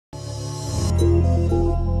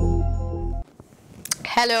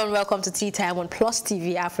Hello and welcome to Tea Time on Plus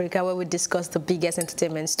TV Africa, where we discuss the biggest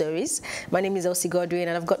entertainment stories. My name is Elsie Godwin,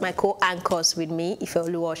 and I've got my co-anchors with me,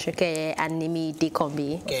 Ifeoluwa, Osunkeye, and Nimi,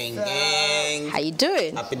 Dekanmbi. Gang, gang. How you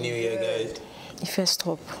doing? Happy New Year, guys. Ife,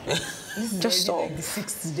 stop. Just stop. Like the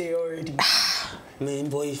 6th day already. Man,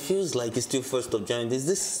 boy, it feels like it's still 1st of January. There's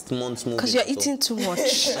this month's movie. Because you're eating too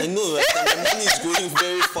much. I know, right? The money is going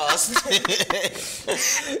very fast.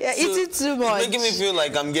 You're eating too much. It's making me feel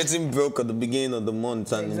like I'm getting broke at the beginning of the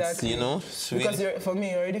month. And exactly. It's, you know? Because for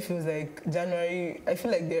me, it already feels like January. I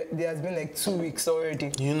feel like there has been like 2 weeks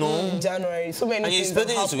already. You know? In January. So many and things. And you're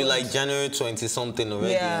expecting it to be like January 20-something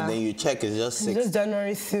already. Yeah. And then you check, it's just 6. It's just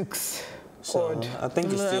January 6th. So, I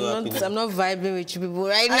think it's still happening. I'm not vibing with you people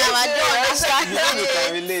right now. I don't understand. You know, you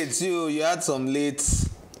can relate. You had some late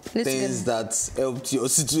things that helped your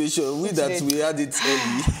situation. We had it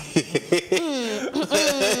early.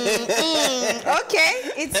 Okay,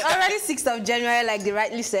 it's already 6th of January, like they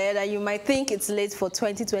rightly said, and you might think it's late for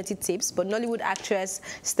 2020 tips, but Nollywood actress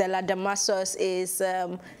Stella Damasus is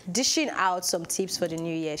dishing out some tips for the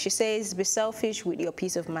new year. She says, be selfish with your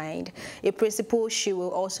peace of mind, a principle she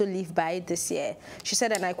will also live by this year. She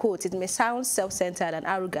said, and I quote, it may sound self-centered and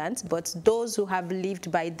arrogant, but those who have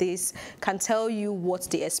lived by this can tell you what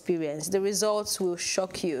they experience. The results will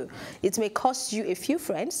shock you. It may cost you a few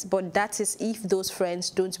friends, but that is if those friends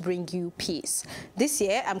don't bring you peace. This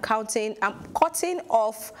year, I'm cutting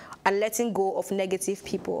off and letting go of negative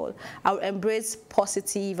people. I'll embrace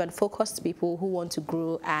positive and focused people who want to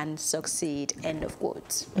grow and succeed. End of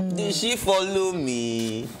quote. Did she follow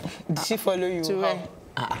me? Did she follow you? To where?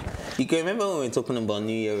 You can remember when we were talking about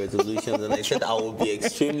New Year resolutions and I said I will be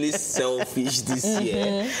extremely selfish this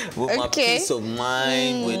year with my peace of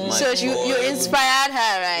mind, with my So you inspired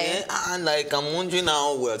her, right? Yeah, and like I'm wondering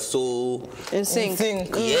how we're so in sync.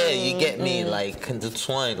 Yeah, you get me, like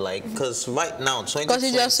intertwined, like because right now 2020. Because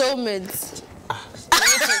it's your soulmates.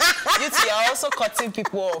 You are also cutting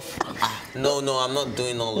people off. No, I'm not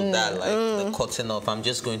doing all of that, like the cutting off. I'm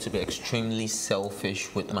just going to be extremely selfish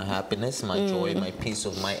with my happiness, my joy, my peace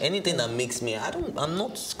of mind. Anything that makes me, I'm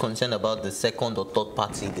not concerned about the second or third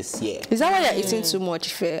party this year. Is that why you're eating too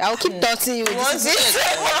much, Faye? I'll keep touching you. Because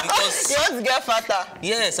you want to get fatter.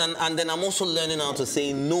 Yes, and then I'm also learning how to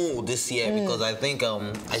say no this year because I think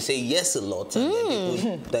I say yes a lot and then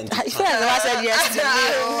people tend to. I feel like I said yes to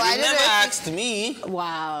me. You never asked me.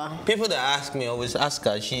 Wow. People that ask me always ask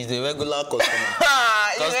her. She's a regular customer.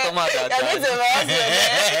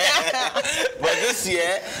 But this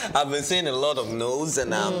year, I've been saying a lot of no's,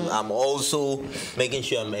 and I'm also making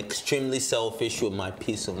sure I'm extremely selfish with my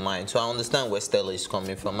peace of mind. So I understand where Stella is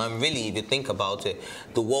coming from. And really, if you think about it,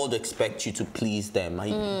 the world expects you to please them.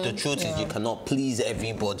 The truth is, you cannot please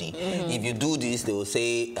everybody. If you do this, they will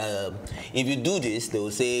say. If you do this, they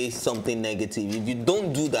will say something negative. If you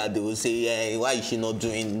don't do that, they will say, hey, why is she not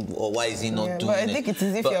doing, or why is he not doing it? But I think it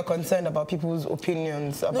is if you're concerned about people's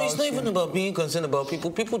opinions about No, it's not even about being concerned about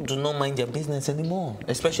people. People do not mind their business anymore,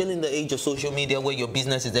 especially in the age of social media where your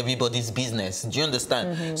business is everybody's business. Do you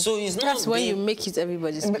understand? So it's not. That's when you make it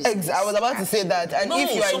everybody's business. I was about to say that. And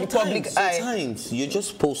if you are in the public eye, sometimes you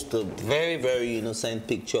just post a very, very innocent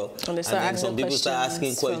picture, and then some people start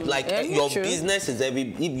asking questions. Like your business is if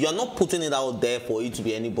you're not putting it out there for it to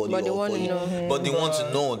be anybody, but they want to know. But they want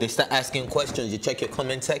to know. They start asking questions. You check your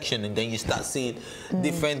comment section, and then you start seeing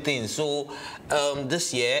different things. So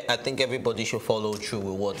this year, I think everybody should follow through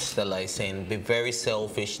with what Stella is saying. Be very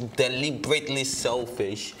selfish, deliberately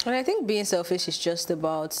selfish. And I think being selfish is just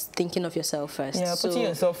about thinking of yourself first. Yeah, putting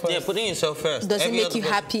yourself first. Yeah, putting yourself first. Does it make you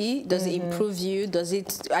happy? Does it improve you?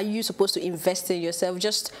 Are you supposed to invest in yourself?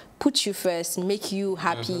 Just put you first, make you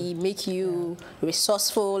happy, make you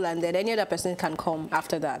resourced, and then any other person can come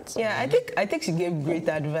after that. Yeah, I think she gave great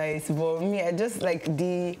advice, but me, I just like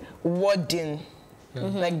the wording.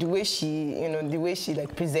 Like the way she,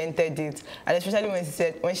 like presented it, and especially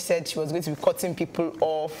when she said she was going to be cutting people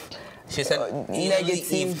off. She said, negative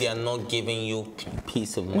if they are not giving you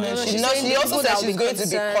peace of mind. She also said she's going to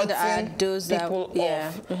be cutting those people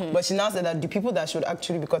off. But she now said that the people that should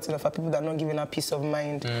actually be cutting off are people that are not giving her peace of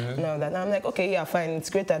mind. Now that I'm like, okay, yeah, fine, it's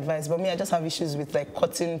great advice. But me, I just have issues with like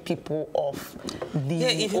cutting people off.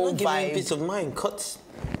 If you're not giving peace of mind, cut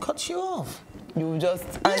you off. you just.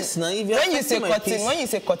 Yes, now if when you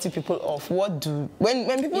say cutting people off,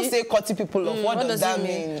 when people say cutting people off, what does that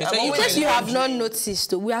mean? In case you have not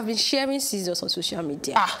noticed, we have been sharing scissors on social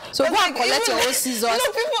media. So go and collect your own scissors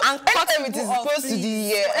and cut it is close to the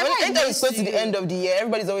year. Anytime it's close to the end of the year,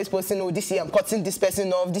 everybody's always posting, oh, this year I'm cutting this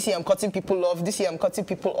person off, this year I'm cutting people off, this year I'm cutting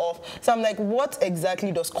people off. So I'm like, what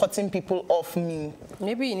exactly does cutting people off mean?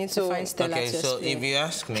 Maybe you need to find Stella. Okay, so if you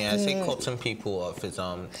ask me, I say cutting people off is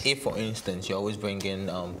if for instance you're always bringing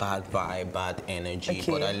bad vibe, bad energy,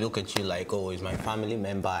 but I look at you like, oh, it's my family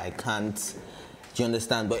member, I can't. Do you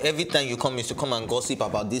understand? But every time you come, is to come and gossip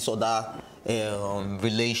about this other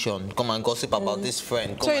relation, come and gossip about this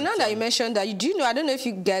friend. So you know that you mentioned that, do you know, I don't know if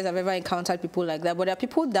you guys have ever encountered people like that, but there are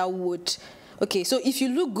people that would, okay, so if you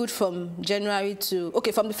look good from January to,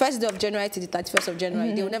 okay, from the 1st day of January to the 31st of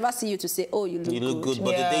January, they will never see you to say, oh, you look good.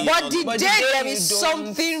 But the day there is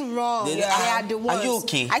something wrong, they are the ones. Are you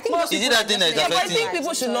okay? I think is it that thing that's affecting? I think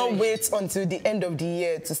people should not wait until the end of the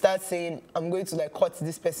year to start saying, I'm going to like cut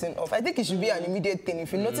this person off. I think it should be an immediate thing.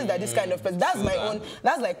 If you notice that this kind of person, that's my own,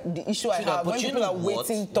 that's like the issue I have. When people are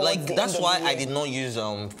waiting towards like, the that's end why of the year. I did not use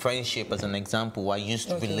friendship as an example. I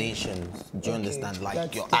used relations. Do you understand? Like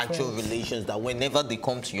that's your different. actual relations, that whenever they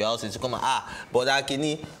come to your house, it's come but they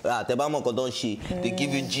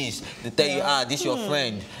give you gist. They tell you, this your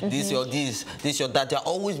friend, this your that. They're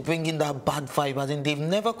always bringing that bad vibe, and they've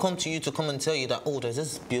never come to you to come and tell you that, oh, there's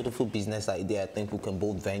this beautiful business idea I think we can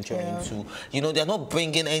both venture into. You know, they're not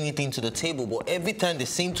bringing anything to the table, but every time they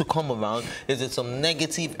seem to come around, there's some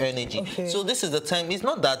negative energy. So this is the time. It's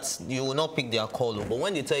not that you will not pick their call, but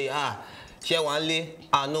when they tell you, I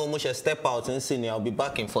know I should step out and say, I'll be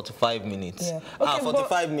back in 45 minutes.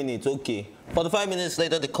 45 minutes, okay. 45 minutes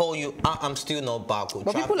later, they call you, I'm still not back.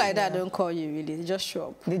 But people like that don't call you, really. They just show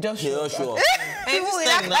up. They just show up. People with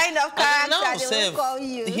that kind of character, they won't call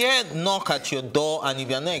you. Here, knock at your door, and if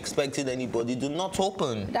you're not expecting anybody, do not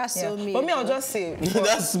open. That's so mean. But me, I'll just say.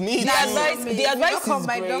 That's me. The advice is come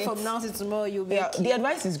my great. door from now to tomorrow, you'll be the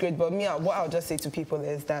advice is great, but me, what I'll just say to people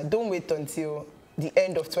is that don't wait until the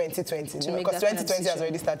end of 2020, because 2020 has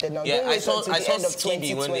already started now. Yeah, I saw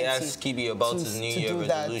Skibi when they asked Skibi about his New Year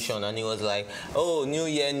resolution, and he was like, oh, New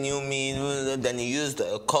Year, new me. Then he used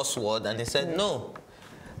a cuss word, and he said, no.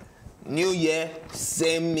 New Year,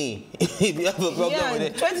 same me. If you have a problem with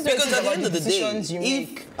it. Because at the end of the day, if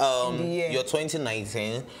your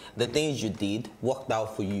 2019, the things you did worked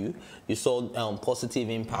out for you, you saw positive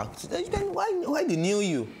impact, then why the new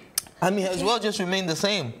you? I mean, as well, just remain the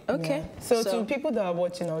same. Okay. Yeah. So to people that are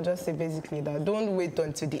watching, I'll just say basically that don't wait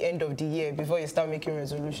until the end of the year before you start making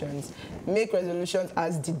resolutions. Make resolutions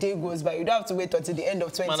as the day goes by. You don't have to wait until the end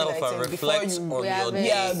of 2019 before you realize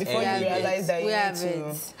that you need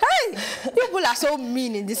to. Hey, people are so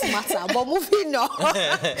mean in this matter. But moving on,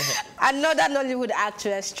 another Nollywood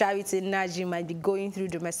actress, Charity Naji, might be going through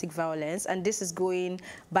domestic violence, and this is going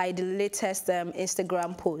by the latest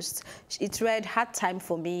Instagram post. It read, "Hard time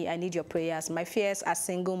for me. I need your prayers. My fears are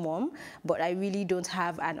single mom, but I really don't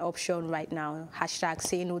have an option right now. Hashtag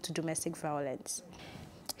say no to domestic violence."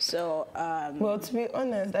 So, well, to be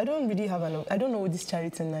honest, I don't really have I don't know what this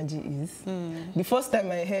Charity Naji is. The first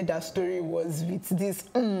time I heard that story was with this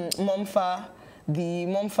Momfa, the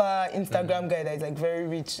Momfa Instagram guy that is like very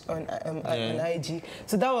rich on IG.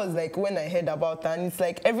 So that was like when I heard about her, and it's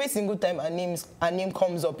like every single time her name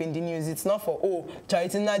comes up in the news, it's not for, oh,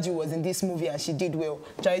 Charity Naji was in this movie and she did well.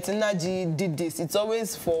 Charity Naji did this. It's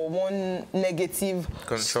always for one negative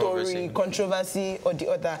controversy or the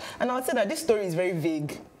other. And I would say that this story is very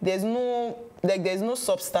vague. There's no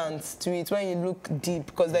substance to it when you look deep,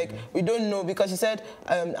 because like we don't know, because she said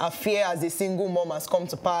her fear as a single mom has come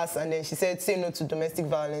to pass, and then she said say no to domestic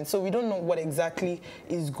violence. So we don't know what exactly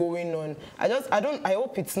is going on. I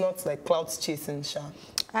hope it's not like clouds chasing, Sha.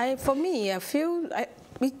 For me, I feel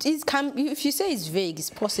if you say it's vague,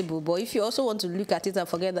 it's possible, but if you also want to look at it and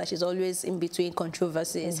forget that she's always in between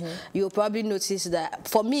controversies, you'll probably notice that,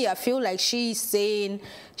 for me, I feel like she's saying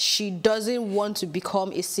she doesn't want to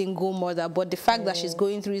become a single mother, but the fact that she's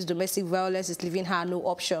going through this domestic violence is leaving her no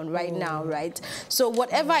option right now, right? So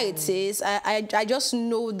whatever it is, I just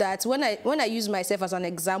know that when I use myself as an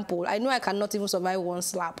example, I know I cannot even survive one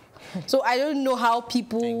slap. So I don't know how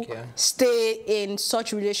people stay in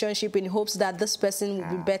such relationship in hopes that this person will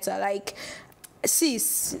be better. Like,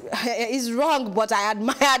 sis, it's wrong, but I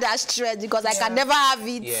admire that strength, because I can never have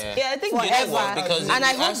it I think forever. And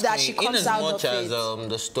I hope that she comes out of it. In as much as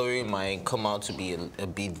the story might come out to be a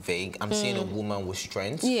bit vague, I'm seeing a woman with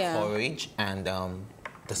strength, courage, and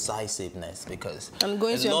decisiveness, because I'm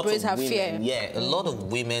going to embrace her fear. Yeah, a lot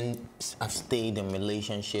of women have stayed in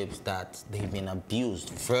relationships that they've been abused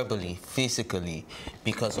verbally, physically,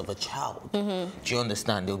 because of a child. Do you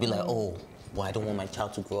understand? They'll be like, oh, well, I don't want my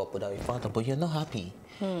child to grow up without a father, but you're not happy.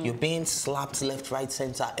 You're being slapped left, right,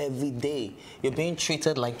 center every day. You're being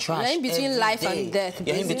treated like trash. You're in between life and death.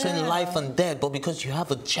 You're in between life and death, but because you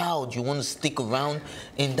have a child, you want to stick around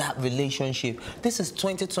in that relationship. This is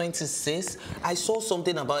 2026. I saw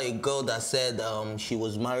something about a girl that said she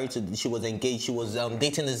was married to, she was engaged, she was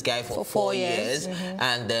dating this guy for 4 years,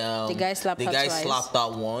 and the guy slapped her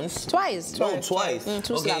once. Twice. No, twice.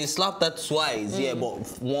 Two okay, slaps. he slapped her twice, yeah,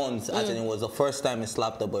 but once, as in it was the first time he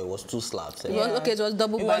slapped her, but it was 2 slaps. Okay, it was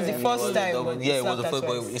double. It was the first time. Yeah, it was the first,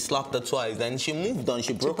 but he slapped her twice. Then she moved on.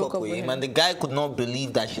 She broke up with him, and the guy could not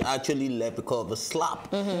believe that she actually left because of a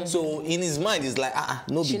slap. So in his mind, he's like,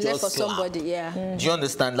 no, she just left for slap. somebody. Yeah. Do you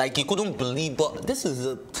understand? Like, he couldn't believe. But this is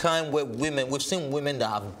a time where we've seen women that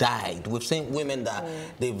have died. We've seen women that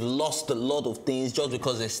they've lost a lot of things just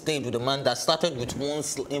because they stayed with a man that started with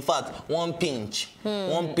one pinch.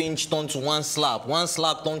 One pinch turned to 1 slap. 1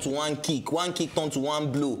 slap turned to 1 kick. 1 kick turned to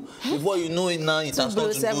 1 blow. Before you know it now, it has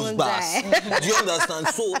turned to those bars. Do you understand?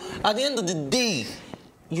 So at the end of the day,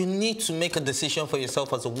 you need to make a decision for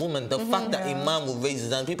yourself as a woman. The fact that a man will raise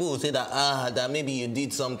his hand, people will say that that maybe you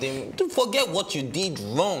did something. To forget what you did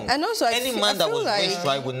wrong. And also, any man that was raised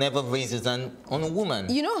right would never raise his hand on a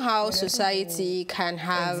woman. You know how society can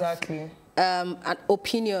have an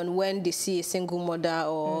opinion when they see a single mother,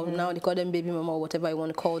 or now they call them baby mama or whatever you want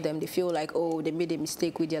to call them. They feel like, oh, they made a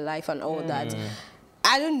mistake with their life and all that.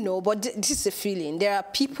 I don't know, but this is a feeling. There are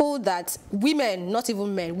people that, women, not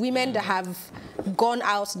even men, women that have gone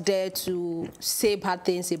out there to say bad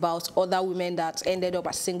things about other women that ended up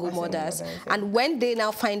as single mothers. And when they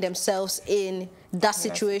now find themselves in that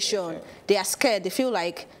situation, they are scared. They feel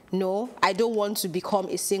like, no, I don't want to become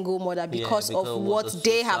a single mother because of what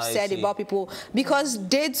they have said about people. Because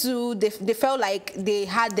they too, they felt like they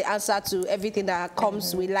had the answer to everything that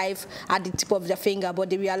comes with life at the tip of their finger, but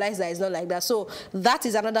they realize that it's not like that. So that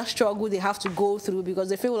is another struggle they have to go through, because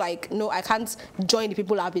they feel like, no, I can't join the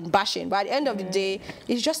people I've been bashing. But at the end of the day,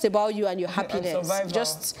 it's just about you and your happiness.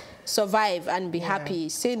 Just survive and be happy.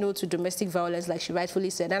 Say no to domestic violence, like she rightfully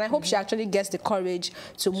said. And I hope she actually gets the courage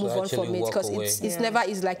to move on from it, because it's never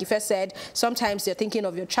easy. Like Ife said, sometimes you're thinking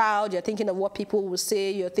of your child, you're thinking of what people will say,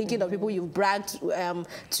 you're thinking of people you've bragged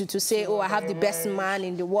to say, oh, I have the best man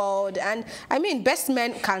in the world. And I mean, best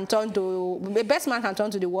man can turn to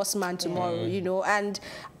the worst man tomorrow, you know. And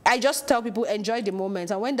I just tell people, enjoy the moment,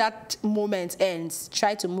 and when that moment ends,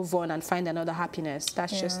 try to move on and find another happiness.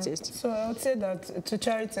 That's just it. So I would say that to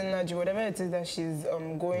Charity Naji, whatever it is that she's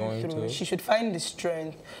going through, she should find the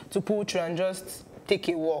strength to pull through and just take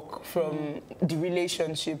a walk from the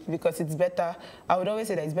relationship, because it's better. I would always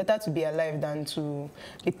say that it's better to be alive than to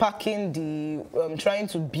be packing the trying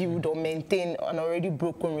to build or maintain an already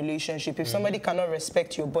broken relationship. If somebody cannot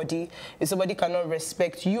respect your body, if somebody cannot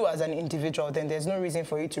respect you as an individual, then there's no reason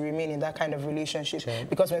for you to remain in that kind of relationship.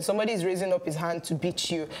 Because when somebody is raising up his hand to beat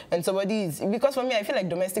you, and somebody is, because for me, I feel like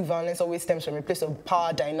domestic violence always stems from a place of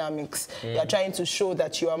power dynamics. You're trying to show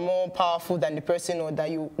that you are more powerful than the person, or that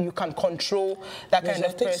you can control that kind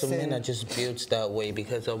of person. I think some men are just built that way,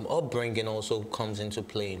 because upbringing also comes into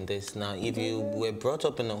play in this. Now, if you were brought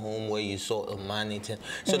up in a home where you saw a man eating,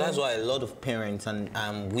 so that's why a lot of parents,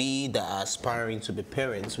 and we that are aspiring to be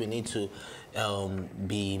parents, we need to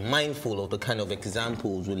be mindful of the kind of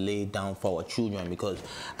examples we lay down for our children, because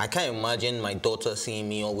I can't imagine my daughter seeing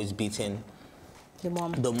me always beating the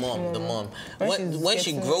mom. When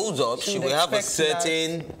she grows up, she will have a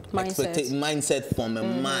certain mindset from a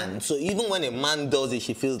man. So even when a man does it,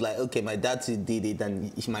 she feels like, okay, my dad did it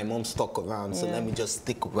and my mom stuck around, so let me just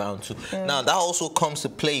stick around too. Now, that also comes to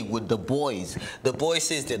play with the boys. The boy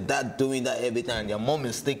says their dad doing that every time, their mom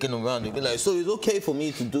is sticking around. They'll be like, so it's okay for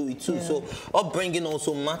me to do it too. So upbringing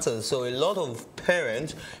also matters. So a lot of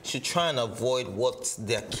parents should try and avoid what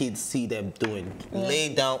their kids see them doing.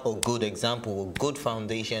 Lay down a good example, a good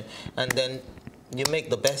foundation, and then you make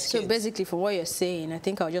the best So kids. basically, from what you're saying, I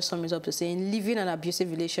think I'll just sum it up to saying living an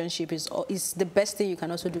abusive relationship is the best thing you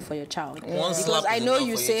can also do for your child. Because I know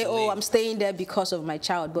you say, oh, I'm staying there because of my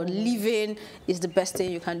child, but living is the best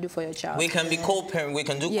thing you can do for your child. We can be co-parent, we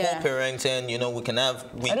can do co-parenting, you know, we can have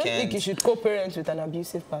weekends. I don't think you should co-parent with an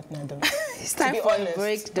abusive partner, though. It's time for a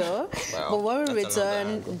break, though. But when we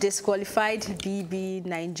return, disqualified BB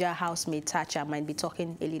Niger housemate Tacha might be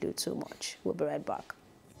talking a little too much. We'll be right back.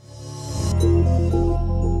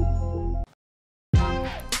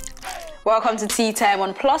 Welcome to Tea Time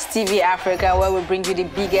on Plus TV Africa, where we bring you the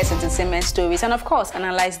biggest entertainment stories and, of course,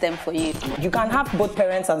 analyze them for you. You can have both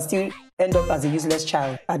parents and still end up as a useless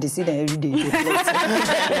child. I see them every day.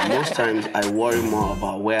 Most times I worry more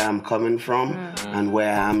about where I'm coming from and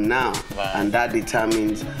where I am now. And that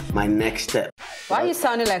determines my next step. Why are you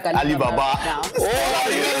sounding like Alibaba now?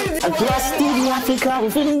 Plus TV Africa,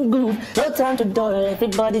 we're feeling good. No time to dull,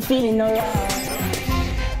 everybody feeling alright.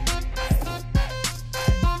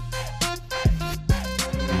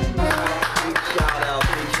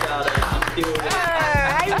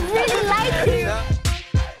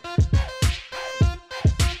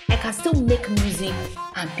 Still make music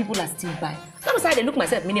and people are still buying. Sometimes I look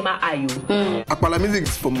myself minimal IU. Akpala music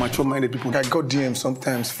is for mature-minded people. I got DMs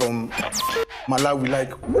sometimes from Malawi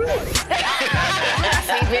like,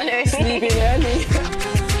 Sleeping early.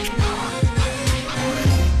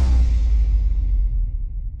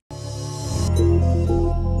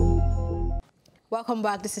 Welcome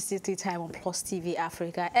back. This is City Time on Plus TV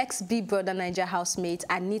Africa. Ex-Big Brother Niger housemate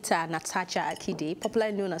Anita Natasha Akide,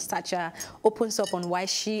 popularly known as Tacha, opens up on why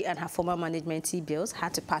she and her former management T-Bills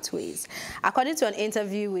had to part ways. According to an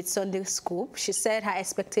interview with Sunday Scoop, she said her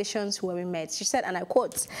expectations were met. She said, and I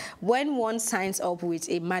quote, "When one signs up with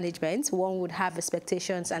a management, one would have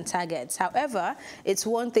expectations and targets. However, it's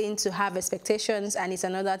one thing to have expectations and it's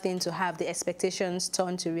another thing to have the expectations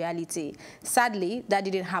turned to reality. Sadly, that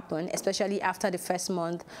didn't happen, especially after the first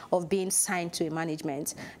month of being signed to a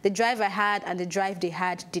management. The drive I had and the drive they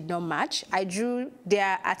had did not match. I drew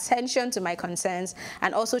their attention to my concerns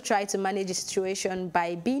and also tried to manage the situation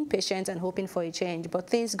by being patient and hoping for a change. But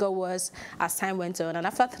things got worse as time went on. And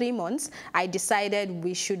after 3 months, I decided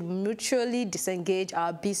we should mutually disengage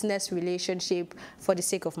our business relationship for the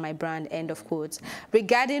sake of my brand," end of quote.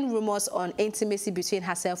 Regarding rumors on intimacy between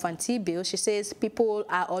herself and T-Bill, she says people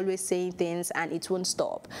are always saying things and it won't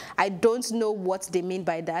stop. I don't know what they mean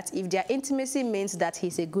by that. If their intimacy means that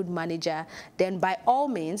he's a good manager, then by all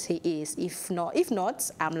means he is. If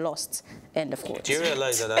not, I'm lost. End of quote. Do you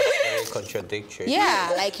realize that that's very contradictory?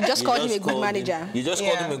 Yeah, like you just called him a good manager. You just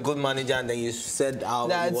called him a good manager, and then you said how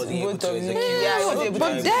he wasn't able to execute.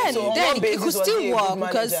 But then it could still work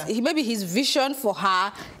because maybe his vision for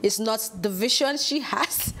her is not the vision she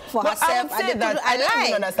has for herself. I don't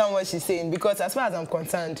even understand what she's saying, because as far as I'm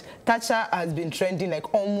concerned, Tacha has been trending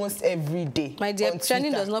like almost every day. My dear,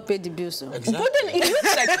 trending does not pay the bills. So. Exactly. But then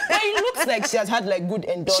it looks like she has had like good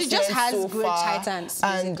endorsements. She just has so good far. Titans.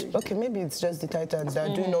 And basically. okay, maybe it's just the Titans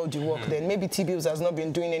that are doing all the work. Then maybe T-Bills has not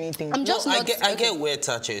been doing anything. I get where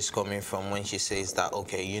Tacha is coming from when she says that,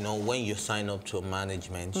 okay, you know, when you sign up to a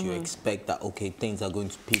management, you expect that, okay, things are going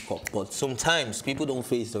to pick up. But sometimes people don't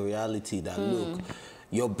face the reality that, look,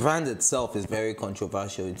 your brand itself is very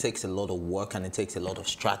controversial. It takes a lot of work and it takes a lot of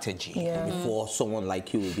strategy before someone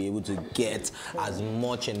like you will be able to get as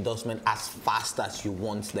much endorsement as fast as you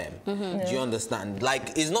want them. Do you understand?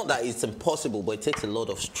 Like, it's not that it's impossible, but it takes a lot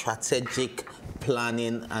of strategic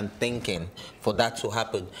planning and thinking for that to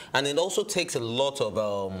happen. And it also takes a lot of,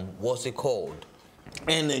 what's it called?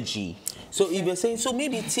 Energy. So if you're saying, so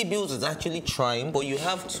maybe T-Bills is actually trying, but you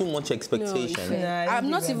have too much expectation. No, I'm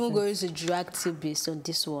not even going to drag T-Bills on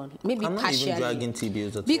this one. Maybe I'm not partially. even dragging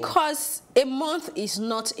T-Bills at all. Because a month is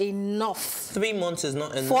not enough. 3 months is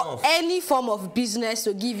not enough. For any form of business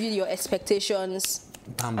to give you your expectations.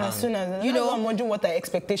 Bam, bam. As soon as you know, I'm wondering what our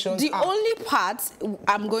expectations the are. only part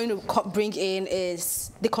I'm going to bring in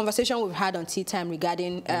is the conversation we've had on Tea Time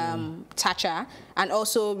regarding Tacha, and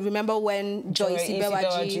also remember when Joyce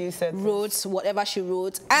Ibewaji wrote whatever she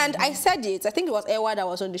wrote, and I said it. I think it was Ewa that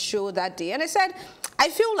was on the show that day, and I said I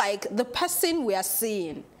feel like the person we are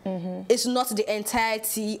seeing is not the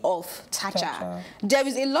entirety of Tacha. There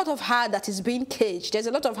is a lot of her that is being caged. There's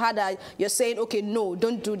a lot of her that you're saying, okay, no,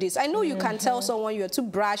 don't do this. I know you can tell someone you're too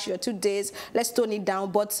brash, you're too this, let's tone it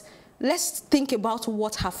down, but let's think about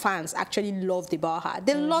what her fans actually loved about her.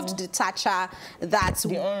 They loved the Tacha that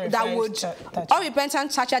would unrepentant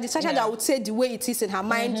Tacha, the Tacha that would say the way it is in her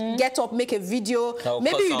mind, get up, make a video.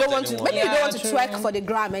 Maybe you don't want to twerk for the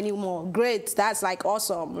gram anymore. Great, that's like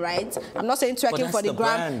awesome, right? I'm not saying twerking for the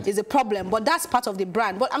gram is a problem, but that's part of the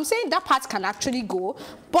brand. But I'm saying that part can actually go,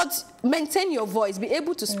 but maintain your voice, be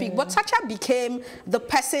able to speak. But Tacha became the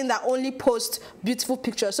person that only posts beautiful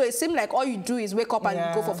pictures. So it seemed like all you do is wake up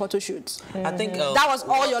and go for photo shoots. I think that was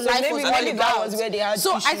all your life was all about. That was where they had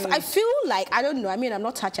so I feel like, I don't know, I mean, I'm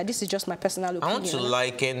not Tacha, this is just my personal opinion. I want to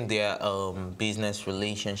liken their business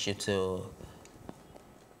relationship to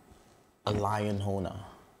a lion owner.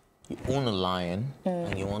 you own a lion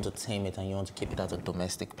and you want to tame it and you want to keep it as a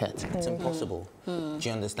domestic pet. It's impossible. Do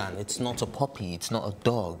you understand? It's not a puppy, it's not a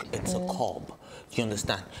dog, it's a cub. Do you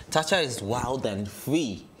understand? Tacha is wild and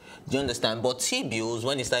free. Do you understand? But T-Bills,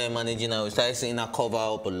 when he started managing her, we started seeing her cover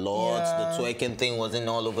up a lot. The twerking thing wasn't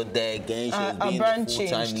all over there again. She was being the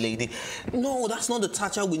full-time lady. No, that's not the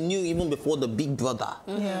Tacha we knew even before the Big Brother.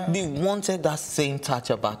 They wanted that same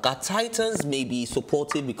Tacha back. Our Titans may be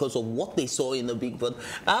supportive because of what they saw in the Big Brother.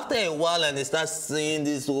 After a while, and they start seeing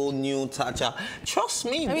this whole new Tacha, trust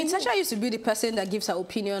me. I mean, Tacha used to be the person that gives her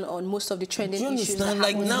opinion on most of the trending issues.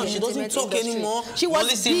 Like now, she doesn't talk anymore. She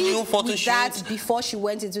was big with that shoots. before she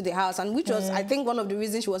went into the house, and which was, I think, one of the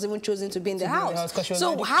reasons she was even chosen to be in the house.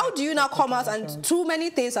 So how do you now come out and too many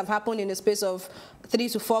things have happened in the space of 3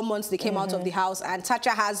 to 4 months they came out of the house, and Tacha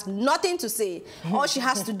has nothing to say. All she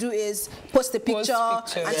has to do is post a picture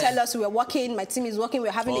and tell us we're working, my team is working,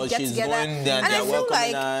 we're having a get together. And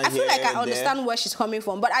I feel like I understand where she's coming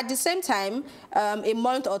from, but at the same time, a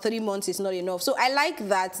month or 3 months is not enough. So I like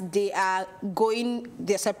that they are going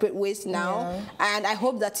their separate ways now, and I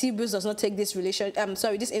hope that T-Bills does not take this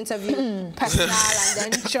this interview personal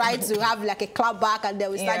and then try to have like a clap back and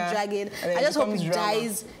then we start dragging. I just hope it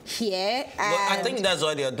dies here. I think that's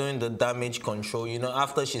why they are doing the damage control. You know,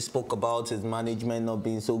 after she spoke about his management not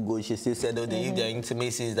being so good, she still said, if their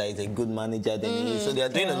intimacy is that he's a good manager, then he is. So they are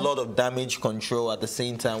doing a lot of damage control at the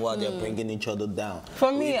same time while they're bringing each other down.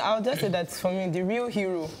 For me, I'll just say that for me, the real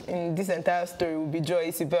hero in this entire story will be Joy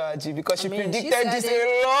Isibewaji, because she predicted this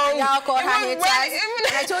a long time.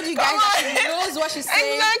 I told you guys that she knows what she's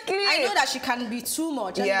saying. Exactly. I know that she can be too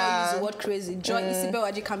much. I don't use the word crazy. Joy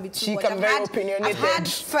Isibewaji can be too much. I've had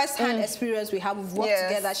first-hand experience with her. We've worked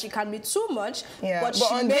together. She can be too much, but she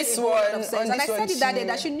on made this a lot of one, sense. And I said it that day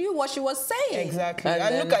that she knew what she was saying. Exactly.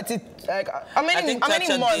 And look at it, like how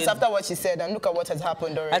many months after what she said, and look at what has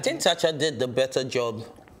happened already. I think Tacha did the better job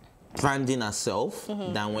branding herself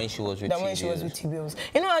than when she was with T-Bills.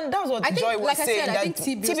 You know, and that was what Joy was saying, that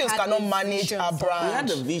T-Bills cannot manage her brand. He had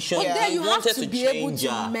the vision. But there you have to be able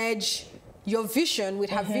to merge your vision with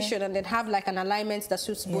her vision and then have like an alignment that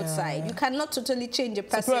suits both sides. You cannot totally change a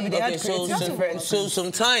person. So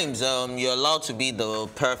sometimes you're allowed to be the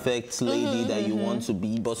perfect lady that you want to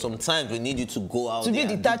be, but sometimes we need you to go out to be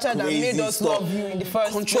the Tacha that made us love you in the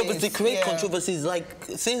first place. Create controversies. Like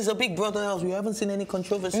since the Big Brother house, we haven't seen any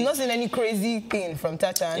controversy. We've not seen any crazy thing from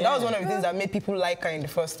Tacha, and that was one of the things that made people like her in the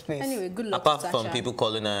first place. Anyway, good luck apart to Tacha. from people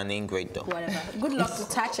calling her an ingrate though. Whatever. Good luck to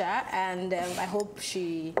Tacha, and I hope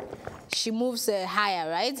she moves higher,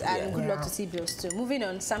 right? And good luck to T-Bills too. Moving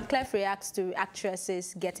on, Sam Clef reacts to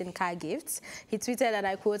actresses getting car gifts. He tweeted, and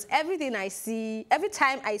I quote, every time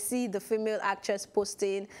I see the female actress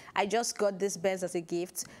posting, I just got this Benz as a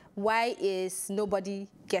gift. Why is nobody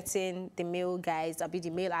getting the male guys, the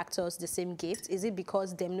male actors, the same gift? Is it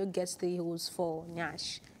because them no gets 3 holes for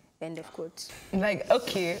Nyash? End of quote. Like,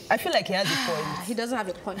 okay, I feel like he has a point. He doesn't have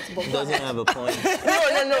a point. But he doesn't have a point.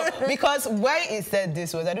 No. Because why he said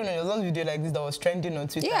this was, I don't know, there was one video like this that was trending on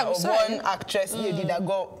Twitter of one actress lady that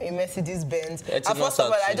got a Mercedes Benz. First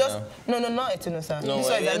of all, I just... No, not Etinosa. No, this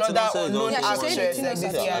was another unknown actress.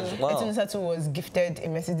 Etinosa was gifted a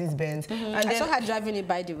Mercedes Benz. And I saw her driving it,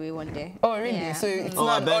 by the way, one day. Oh, really? Yeah. So it's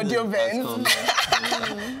not an audio Benz.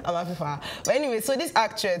 I'm happy for her. But anyway, so this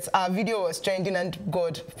actress, her video was trending, and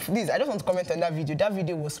God... Please, I just want to comment on that video. That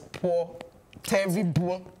video was poor,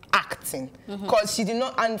 terrible acting. Because she did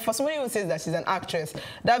not, and for somebody who says that she's an actress,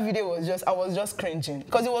 that video was just, I was just cringing.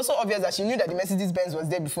 Because it was so obvious that she knew that the Mercedes Benz was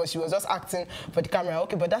there before. She was just acting for the camera.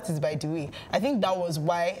 Okay, but that is by the way. I think that was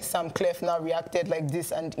why Sam Clef now reacted like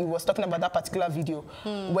this, and he was talking about that particular video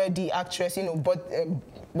where the actress,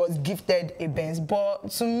 was gifted a Benz. But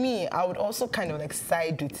to me, I would also kind of like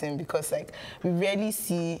side with him, because like we rarely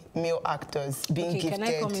see male actors being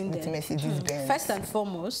gifted with Mercedes Benz. First and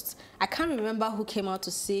foremost, I can't remember who came out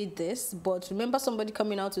to say this, but remember somebody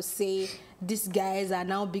coming out to say these guys are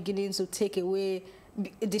now beginning to take away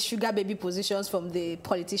the sugar baby positions from the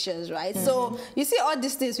politicians, right? So you see all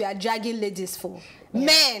these things we are dragging ladies for.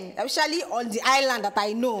 Men, especially on the island that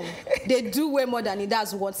I know, they do way more than it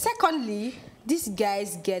does one. Secondly, these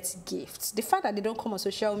guys get gifts. The fact that they don't come on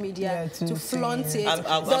social media to flaunt it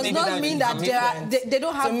does not mean that they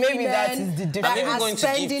don't have women that are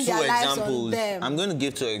spending their lives on them. I'm going to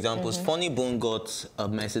give 2 examples. Funny Bone got a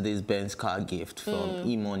Mercedes-Benz car gift from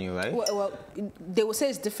E-Money, right? Well, they will say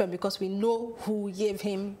it's different because we know who gave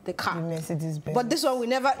him the car. Mercedes-Benz. But this one we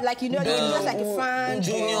never, like, it's just like a fan.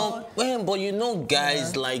 Junior, but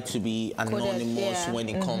guys like to be anonymous when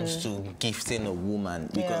it comes to gifting a woman,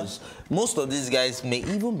 because most of these guys may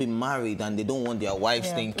even be married and they don't want their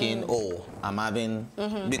wives thinking, oh, I'm having...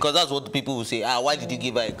 Because that's what people will say, why did you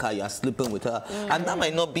give her a car? You're sleeping with her. And that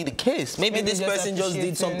might not be the case. Maybe this person just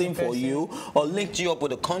did something for you or linked you up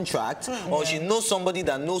with a contract or she knows somebody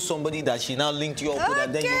that she now linked you up with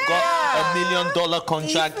and then you got $1 million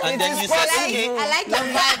contract and then you said, okay. I like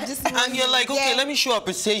that vibe. And you're like, okay, let me show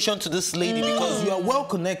appreciation to this lady because you are well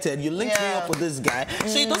connected. You linked me up with this guy.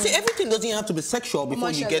 So it doesn't, everything doesn't have to be sexual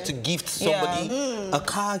before you get to gift somebody a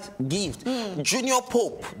car gift. Junior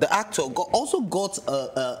Pope, the actor, also got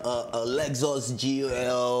a Lexus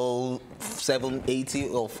GL 780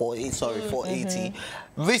 or 480, sorry, 480.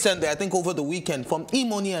 Recently, I think over the weekend, from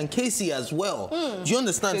E-Money and Casey as well. Do you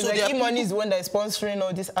understand? So like E-Money is the one that is sponsoring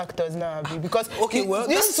all these actors now, because well,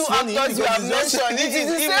 these two actors you have mentioned, it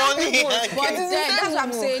is E-Money. But that's what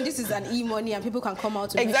I'm saying. This is an E-Money, and people can come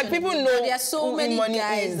out to exactly. People know there are so many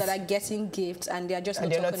guys that are is. getting gifts, and they are just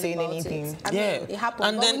and they're not saying anything. I mean, it happens.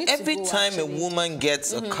 And then every time a woman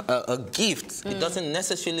gets a gift, it doesn't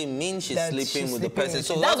necessarily mean she's sleeping with the person.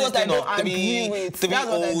 So that's what I don't of agree with.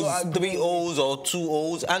 three O's or 2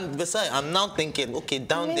 O's. And besides, I'm now thinking, okay,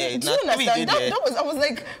 down there, do you understand? I was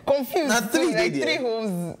like confused. Not three, like 3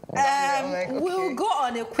 holes. We'll go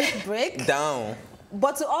on a quick break. Down.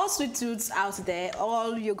 But to all sweet tooths out there,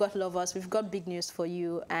 all yogurt lovers, we've got big news for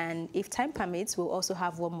you. And if time permits, we'll also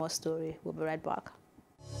have one more story. We'll be right back.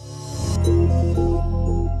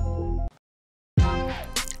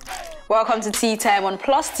 Welcome to Tea Time on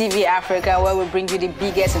Plus TV Africa, where we bring you the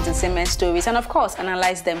biggest entertainment stories and, of course,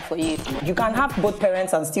 analyze them for you. You can have both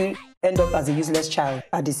parents and still end up as a useless child.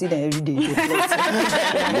 I see them every day.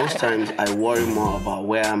 Most times I worry more about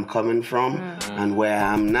where I'm coming from and where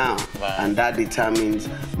I am now. And that determines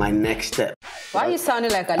my next step. Why are you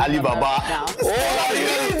sounding like Alibaba now?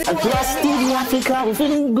 Plus TV Africa, we're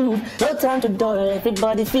feeling good. No time to dull,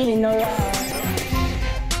 everybody feeling alright.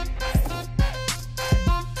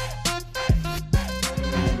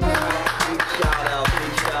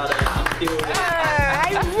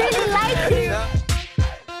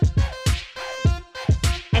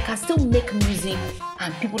 I still make music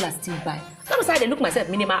and people are still buying. Sometimes I look myself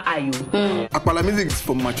minimal IU. Apala music is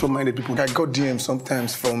for mature-minded people. I got DMs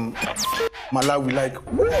sometimes from Malawi, like,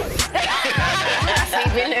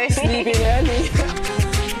 Sleeping early.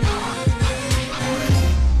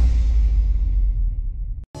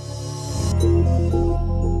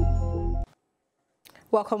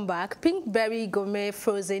 Welcome back. Pinkberry Gourmet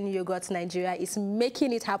Frozen Yogurt Nigeria is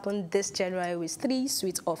making it happen this January with 3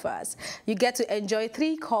 sweet offers. You get to enjoy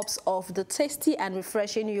 3 cups of the tasty and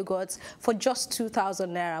refreshing yogurt for just 2,000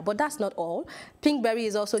 Naira. But that's not all. Pinkberry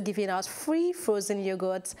is also giving out free frozen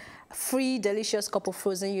yogurt, free delicious cup of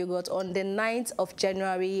frozen yogurt on the 9th of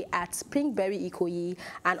January at Pinkberry Ikoyi,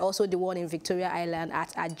 and also the one in Victoria Island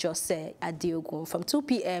at Ajose at Diogun from 2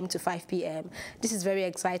 p.m. to 5 p.m. This is very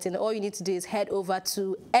exciting. All you need to do is head over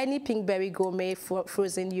to any Pinkberry Gourmet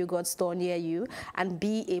frozen yogurt store near you and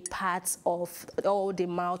be a part of all the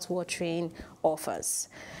mouth-watering offers.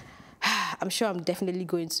 I'm sure I'm definitely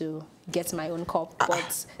going to get my own cup,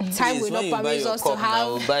 but time will not permit us to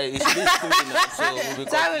have time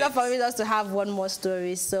will not permit us to have one more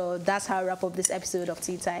story. So that's how I wrap up this episode of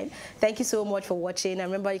Tea Time. Thank you so much for watching,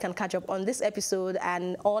 and remember you can catch up on this episode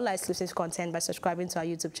and all our exclusive content by subscribing to our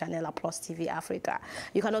YouTube channel at Plus TV Africa.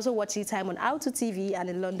 You can also watch Tea Time on Auto TV and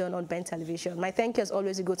in London on Ben Television. My thank you as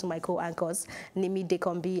always go to my co-anchors Nimi,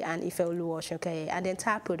 Dekanmbi and Ifeoluwa, Osunkeye, and the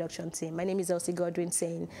entire production team. My name is Elsie Godwin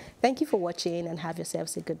saying thank you for watching and have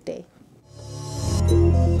yourselves a good day.